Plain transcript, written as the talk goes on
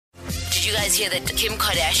Did you guys hear that Kim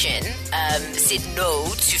Kardashian said no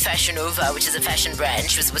to Fashion Nova, which is a fashion brand?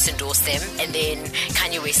 She was supposed to endorse them, and then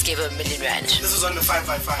Kanye West gave her R1 million. This was on the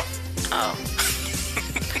 555. Oh.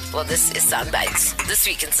 Well, this is Soundbytes. This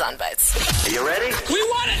week in Soundbytes. Are you ready? We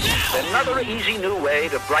want it now! Another easy new way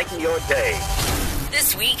to brighten your day.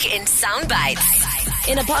 This week in Soundbytes.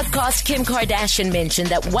 In a podcast, Kim Kardashian mentioned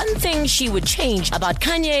that one thing she would change about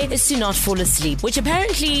Kanye is to not fall asleep, which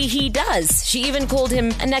apparently he does. She even called him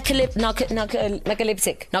a narcoleptic.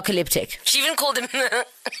 She even called him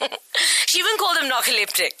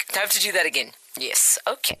narcoleptic. I have to do that again. Yes,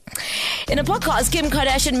 okay. In a podcast, Kim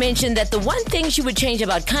Kardashian mentioned that the one thing she would change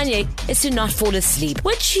about Kanye is to not fall asleep,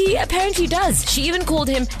 which he apparently does. She even called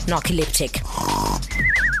him narcoleptic.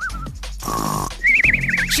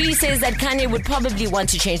 She says that Kanye would probably want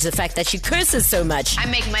to change the fact that she curses so much. I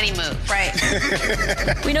make money move, right?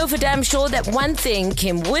 We know for damn sure that one thing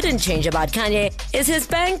Kim wouldn't change about Kanye is his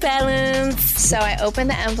bank balance. So I open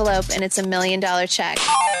the envelope and it's $1 million check.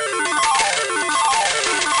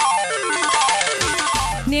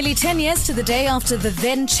 Nearly 10 years to the day after the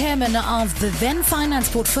then chairman of the then Finance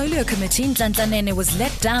Portfolio Committee, Nhlanhla, was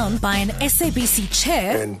let down by an SABC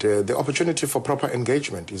chair. And the opportunity for proper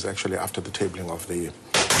engagement is actually after the tabling of the...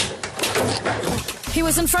 He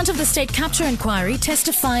was in front of the state capture inquiry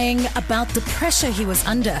testifying about the pressure he was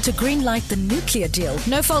under to greenlight the nuclear deal.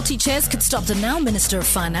 No faulty chairs could stop the now Minister of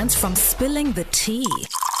Finance from spilling the tea.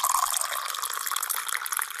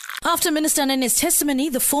 After Minister Nene's testimony,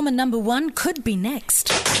 the former number one could be next.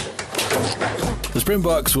 The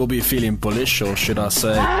Springboks will be feeling bullish, or should I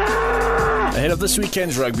say, ahead of this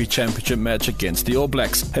weekend's rugby championship match against the All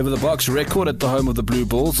Blacks. However, the Boks record at the home of the Blue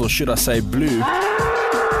Bulls, or should I say blue,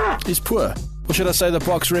 is poor. Or should I say the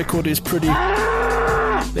Boks record is pretty...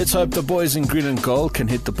 Let's hope the boys in green and gold can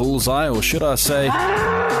hit the bullseye, or should I say,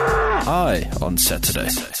 aye, on Saturday.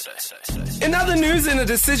 In other news, in a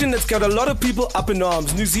decision that's got a lot of people up in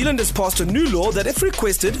arms, New Zealand has passed a new law that if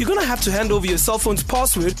requested, you're going to have to hand over your cell phone's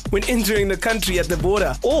password when entering the country at the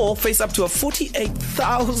border, or face up to a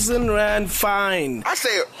 48,000 Rand fine. I say,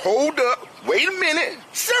 hold up, wait a minute,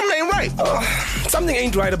 something ain't right. Something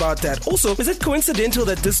ain't right about that. Also, is it coincidental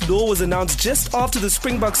that this law was announced just after the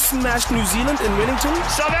Springboks smashed New Zealand in Wellington?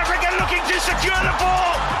 South Africa looking to secure the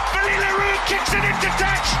ball. Billy LaRue kicks it into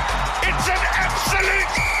touch. It's an absolute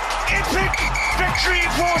epic victory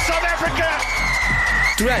for South Africa.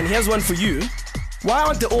 Duran, here's one for you. Why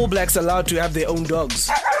aren't the All Blacks allowed to have their own dogs?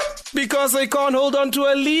 Because they can't hold on to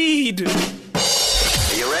a lead. Are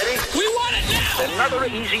you ready? We want it now! Another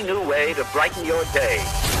easy new way to brighten your day.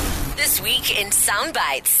 This week in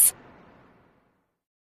Soundbytes.